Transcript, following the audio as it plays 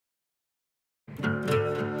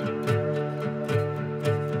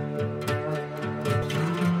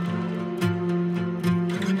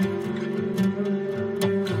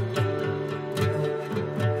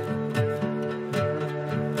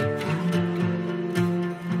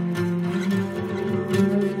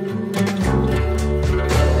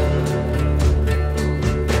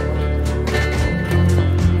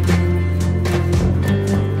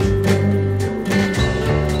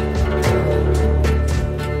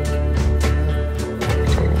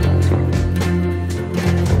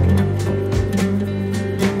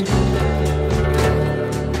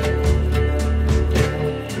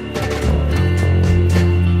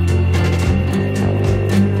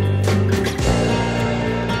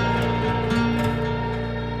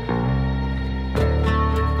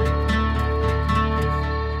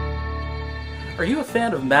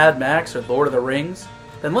fan of Mad Max or Lord of the Rings?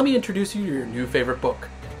 Then let me introduce you to your new favorite book,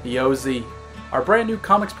 The OZ, our brand new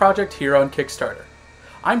comics project here on Kickstarter.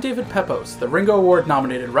 I'm David Pepose, the Ringo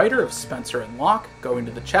Award-nominated writer of Spencer and Locke, Going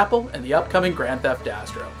to the Chapel, and the upcoming Grand Theft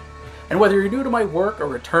Astro. And whether you're new to my work or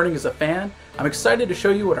returning as a fan, I'm excited to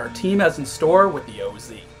show you what our team has in store with The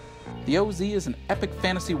OZ. The OZ is an epic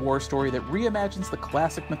fantasy war story that reimagines the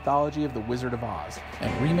classic mythology of the Wizard of Oz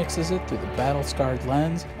and remixes it through the battle-scarred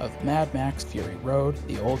lens of Mad Max, Fury Road,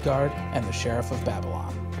 the Old Guard, and the Sheriff of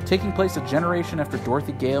Babylon. Taking place a generation after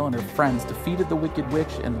Dorothy Gale and her friends defeated the Wicked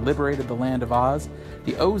Witch and liberated the land of Oz,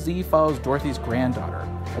 the OZ follows Dorothy's granddaughter,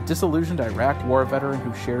 a disillusioned Iraq war veteran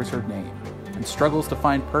who shares her name, and struggles to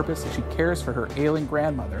find purpose as she cares for her ailing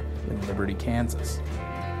grandmother in Liberty, Kansas.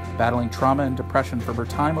 Battling trauma and depression from her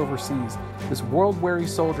time overseas, this world-weary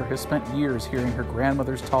soldier has spent years hearing her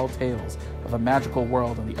grandmother's tall tales of a magical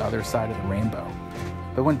world on the other side of the rainbow.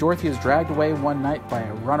 But when Dorothy is dragged away one night by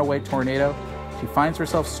a runaway tornado, she finds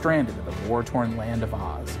herself stranded in the war-torn land of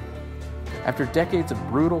Oz. After decades of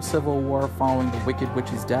brutal civil war following the Wicked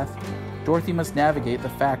Witch's death, Dorothy must navigate the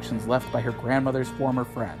factions left by her grandmother's former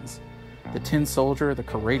friends, the Tin Soldier, the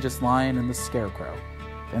Courageous Lion, and the Scarecrow,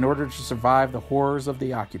 in order to survive the horrors of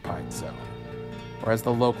the occupied zone, or as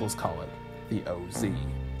the locals call it, the OZ.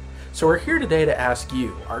 So we're here today to ask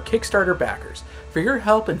you, our Kickstarter backers, for your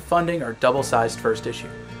help in funding our double-sized first issue.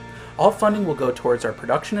 All funding will go towards our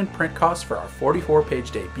production and print costs for our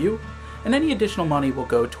 44-page debut, and any additional money will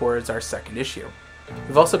go towards our second issue.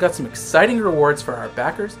 We've also got some exciting rewards for our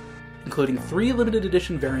backers, including 3 limited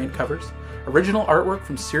edition variant covers, original artwork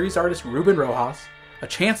from series artist Ruben Rojas, a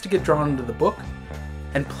chance to get drawn into the book,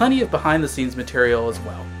 and plenty of behind-the-scenes material as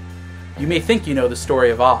well. You may think you know the story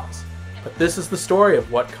of Oz, but this is the story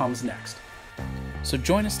of what comes next. So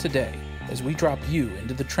join us today as we drop you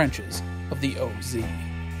into the trenches of the OZ.